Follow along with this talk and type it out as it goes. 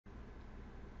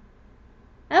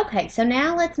Okay, so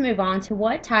now let's move on to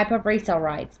what type of resale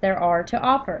rights there are to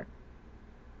offer.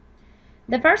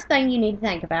 The first thing you need to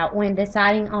think about when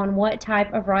deciding on what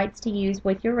type of rights to use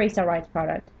with your resale rights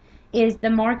product is the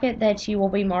market that you will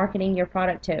be marketing your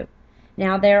product to.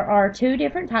 Now, there are two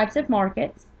different types of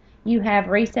markets. You have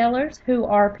resellers, who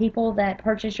are people that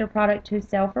purchase your product to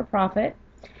sell for profit,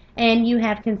 and you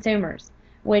have consumers,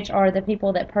 which are the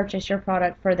people that purchase your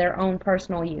product for their own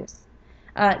personal use.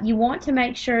 You want to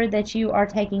make sure that you are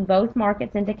taking both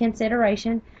markets into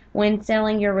consideration when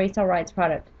selling your resale rights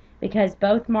product, because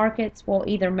both markets will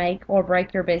either make or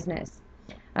break your business.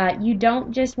 You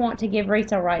don't just want to give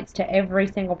resale rights to every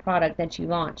single product that you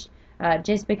launch,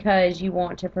 just because you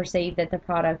want to perceive that the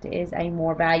product is a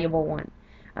more valuable one.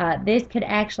 This could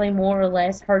actually more or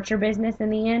less hurt your business in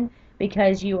the end,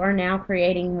 because you are now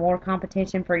creating more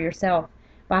competition for yourself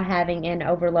by having an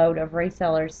overload of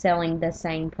resellers selling the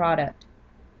same product.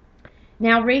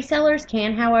 Now, resellers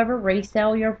can, however,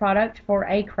 resell your product for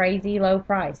a crazy low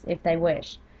price if they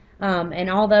wish. And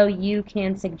although you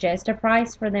can suggest a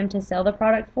price for them to sell the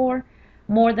product for,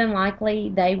 more than likely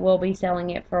they will be selling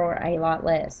it for a lot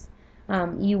less.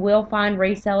 You will find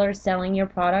resellers selling your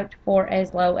product for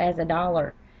as low as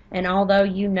 $1. And although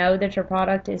you know that your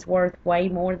product is worth way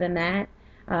more than that,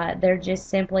 there just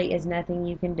simply is nothing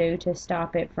you can do to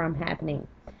stop it from happening.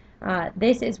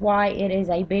 This is why it is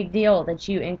a big deal that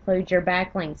you include your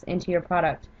backlinks into your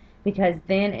product, because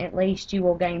then at least you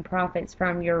will gain profits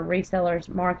from your resellers'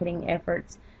 marketing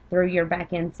efforts through your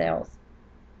back-end sales.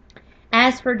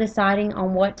 As for deciding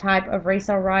on what type of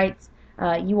resale rights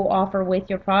you will offer with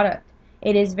your product,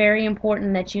 it is very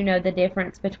important that you know the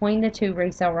difference between the two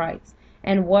resale rights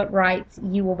and what rights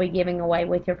you will be giving away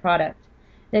with your product.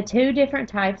 The two different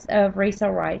types of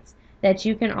resale rights that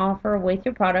you can offer with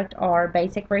your product are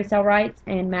basic resale rights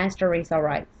and master resale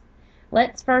rights.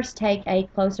 Let's first take a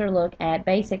closer look at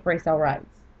basic resale rights.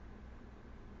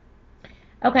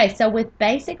 Okay, so with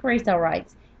basic resale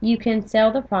rights, you can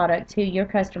sell the product to your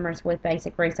customers with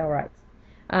basic resale rights.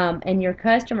 And your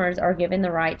customers are given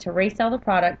the right to resell the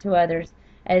product to others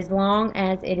as long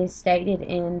as it is stated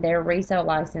in their resale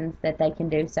license that they can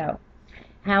do so.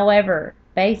 However,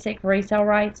 basic resale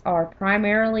rights are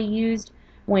primarily used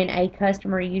when a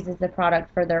customer uses the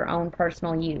product for their own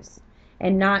personal use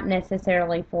and not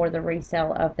necessarily for the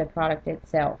resale of the product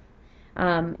itself.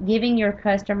 Giving your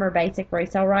customer basic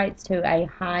resale rights to a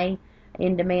high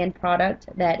in demand product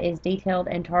that is detailed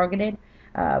and targeted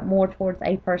more towards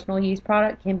a personal use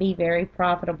product can be very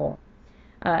profitable.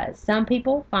 Some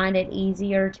people find it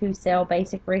easier to sell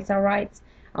basic resale rights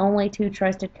only to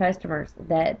trusted customers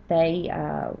that they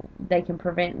can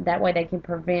prevent, that way they can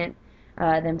prevent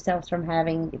themselves from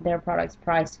having their product's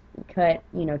price cut,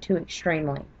 too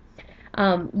extremely.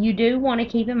 You do want to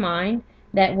keep in mind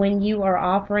that when you are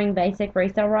offering basic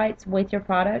resale rights with your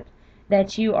product,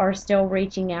 that you are still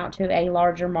reaching out to a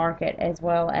larger market as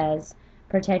well as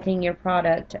protecting your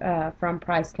product from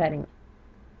price cutting.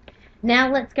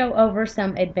 Now let's go over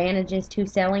some advantages to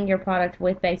selling your product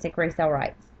with basic resale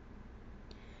rights.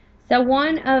 So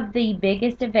one of the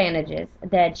biggest advantages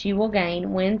that you will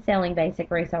gain when selling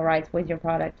basic resale rights with your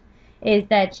product is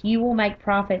that you will make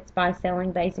profits by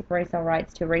selling basic resale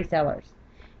rights to resellers.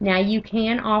 Now, you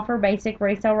can offer basic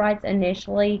resale rights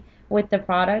initially with the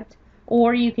product,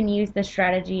 or you can use the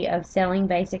strategy of selling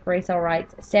basic resale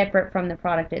rights separate from the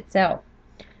product itself.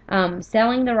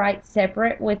 Selling the rights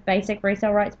separate with basic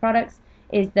resale rights products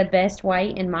is the best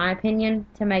way, in my opinion,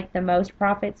 to make the most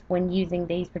profits when using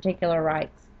these particular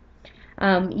rights.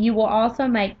 You will also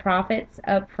make profits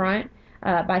up front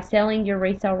by selling your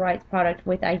resale rights product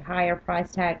with a higher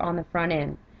price tag on the front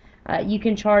end. You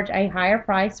can charge a higher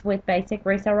price with basic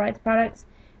resale rights products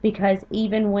because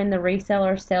even when the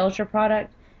reseller sells your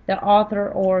product, the author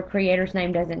or creator's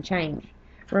name doesn't change.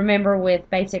 Remember, with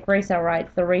basic resale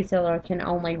rights, the reseller can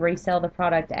only resell the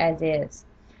product as is.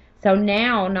 So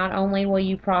now, not only will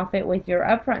you profit with your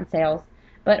upfront sales,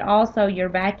 but also your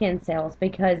back-end sales,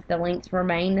 because the links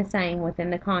remain the same within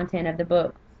the content of the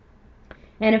book.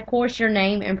 And of course, your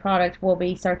name and product will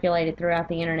be circulated throughout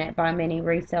the internet by many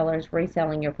resellers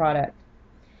reselling your product.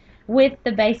 With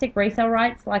the basic resale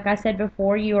rights, like I said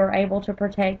before, you are able to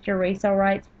protect your resale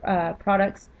rights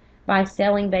products by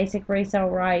selling basic resale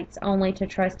rights only to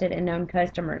trusted and known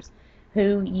customers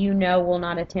who you know will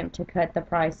not attempt to cut the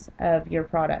price of your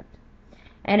product.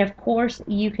 And of course,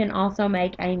 you can also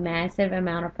make a massive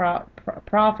amount of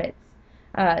profits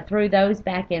through those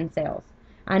back-end sales.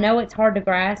 I know it's hard to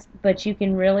grasp, but you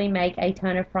can really make a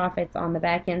ton of profits on the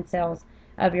back-end sales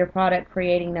of your product,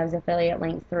 creating those affiliate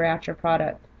links throughout your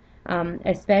product,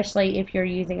 especially if you're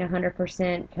using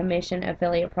 100% commission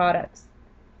affiliate products.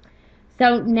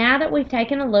 So now that we've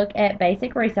taken a look at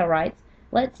basic resale rights,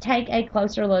 let's take a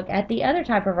closer look at the other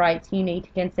type of rights you need to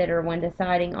consider when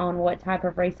deciding on what type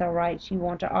of resale rights you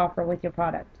want to offer with your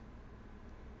product.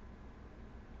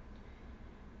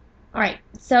 Alright,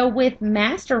 so with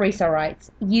master resale rights,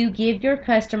 you give your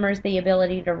customers the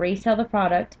ability to resell the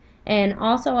product and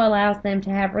also allows them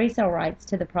to have resale rights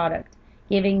to the product,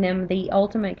 giving them the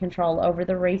ultimate control over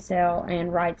the resale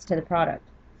and rights to the product.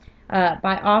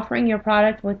 By offering your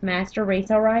product with master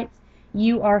resale rights,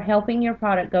 you are helping your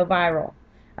product go viral.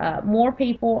 More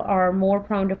people are more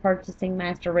prone to purchasing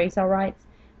master resale rights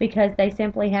because they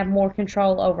simply have more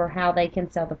control over how they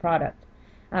can sell the product.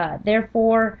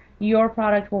 Therefore, your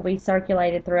product will be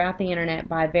circulated throughout the internet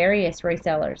by various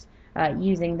resellers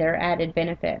using their added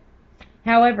benefit.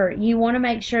 However, you want to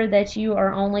make sure that you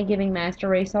are only giving master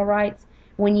resale rights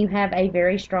when you have a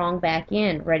very strong back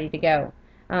end ready to go.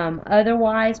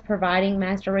 Otherwise, providing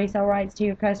master resale rights to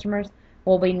your customers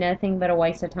will be nothing but a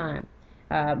waste of time,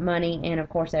 money, and of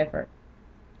course effort.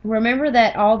 Remember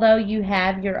that although you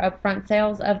have your upfront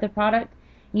sales of the product,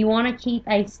 you want to keep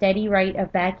a steady rate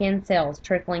of back-end sales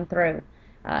trickling through.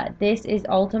 This is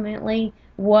ultimately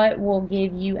what will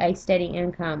give you a steady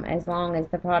income as long as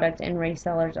the product and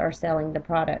resellers are selling the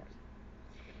product.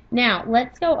 Now,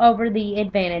 let's go over the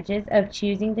advantages of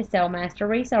choosing to sell master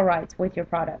resale rights with your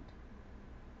product.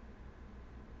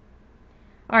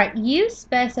 Alright, you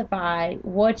specify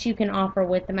what you can offer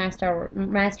with the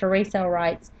master resale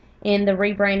rights in the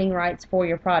rebranding rights for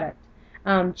your product.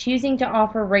 Choosing to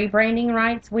offer rebranding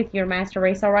rights with your master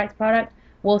resale rights product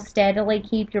will steadily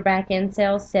keep your back end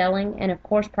sales selling and of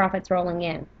course profits rolling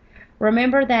in.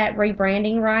 Remember that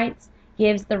rebranding rights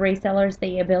gives the resellers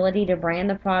the ability to brand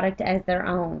the product as their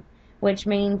own, which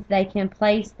means they can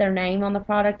place their name on the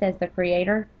product as the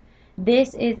creator.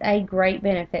 This is a great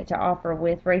benefit to offer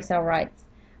with resale rights.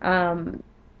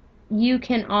 You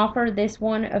can offer this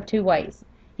one of two ways.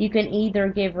 You can either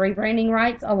give rebranding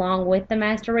rights along with the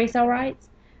master resale rights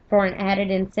for an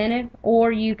added incentive,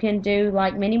 or you can do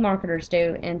like many marketers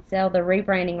do and sell the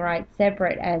rebranding rights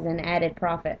separate as an added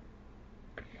profit.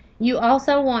 You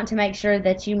also want to make sure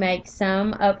that you make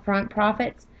some upfront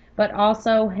profits, but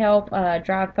also help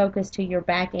drive focus to your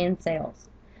back end sales.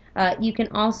 You can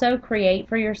also create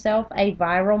for yourself a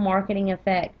viral marketing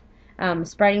effect,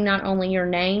 spreading not only your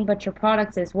name but your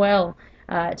products as well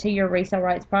to your resale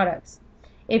rights products.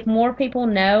 If more people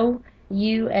know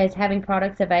you as having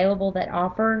products available that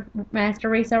offer master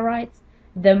resale rights,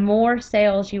 the more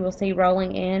sales you will see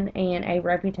rolling in and a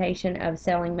reputation of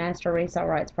selling master resale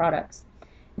rights products.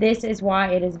 This is why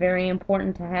it is very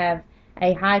important to have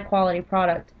a high quality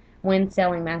product when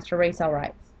selling master resale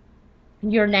rights.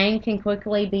 Your name can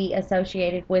quickly be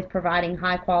associated with providing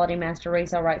high quality master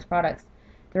resale rights products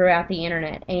throughout the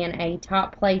internet and a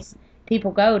top place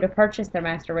people go to purchase their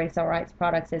master resale rights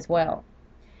products as well.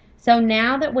 So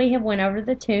now that we have went over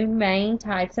the two main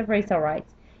types of resale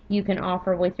rights you can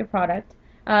offer with your product,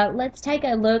 let's take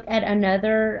a look at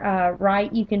another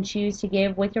right you can choose to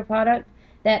give with your product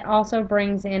that also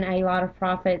brings in a lot of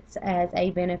profits as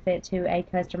a benefit to a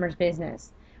customer's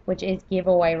business, which is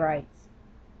giveaway rights.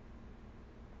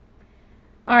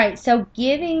 Alright, so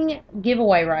giving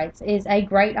giveaway rights is a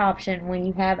great option when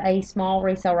you have a small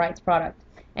resale rights product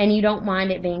and you don't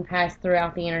mind it being passed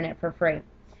throughout the internet for free.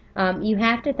 You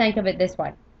have to think of it this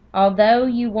way. Although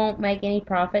you won't make any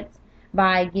profits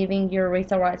by giving your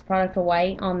resale rights product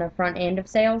away on the front end of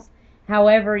sales,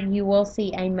 however, you will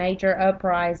see a major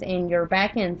uprise in your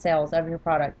back end sales of your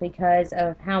product because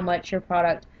of how much your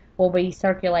product will be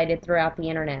circulated throughout the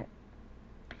internet.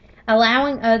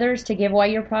 Allowing others to give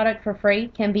away your product for free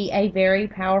can be a very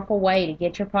powerful way to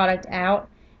get your product out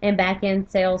and back end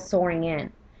sales soaring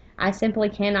in. I simply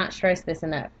cannot stress this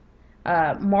enough.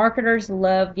 Marketers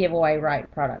love giveaway right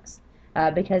products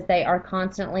because they are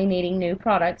constantly needing new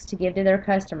products to give to their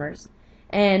customers,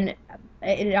 and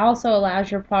it also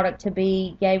allows your product to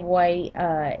be gave away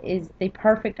is the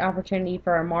perfect opportunity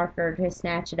for a marketer to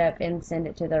snatch it up and send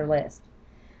it to their list.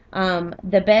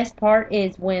 The best part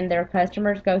is when their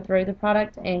customers go through the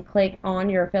product and click on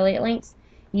your affiliate links,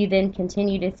 you then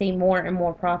continue to see more and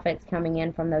more profits coming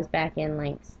in from those back end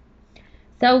links.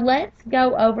 So let's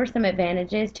go over some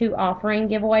advantages to offering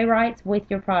giveaway rights with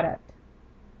your product.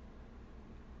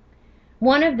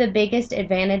 One of the biggest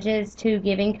advantages to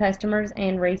giving customers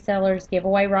and resellers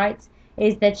giveaway rights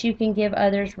is that you can give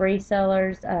others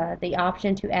resellers the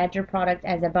option to add your product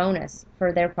as a bonus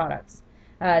for their products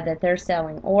that they're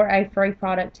selling, or a free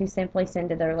product to simply send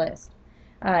to their list.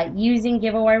 Using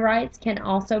giveaway rights can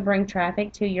also bring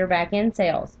traffic to your back end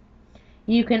sales.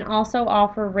 You can also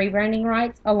offer rebranding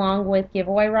rights along with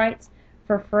giveaway rights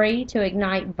for free to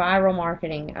ignite viral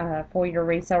marketing for your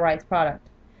resale rights product.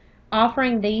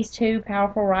 Offering these two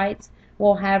powerful rights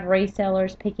will have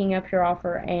resellers picking up your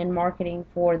offer and marketing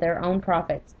for their own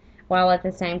profits, while at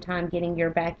the same time getting your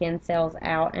back-end sales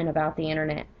out and about the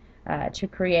internet to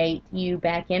create you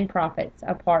back-end profits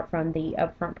apart from the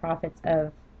upfront profits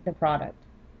of the product.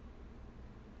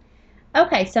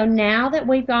 Okay, so now that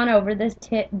we've gone over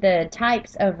the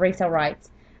types of resale rights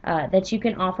that you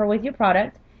can offer with your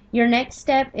product, your next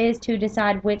step is to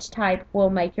decide which type will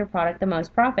make your product the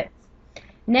most profits.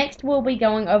 Next, we'll be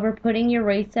going over putting your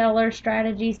reseller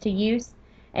strategies to use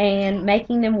and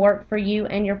making them work for you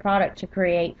and your product to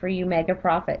create for you mega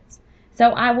profits.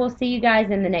 So I will see you guys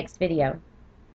in the next video.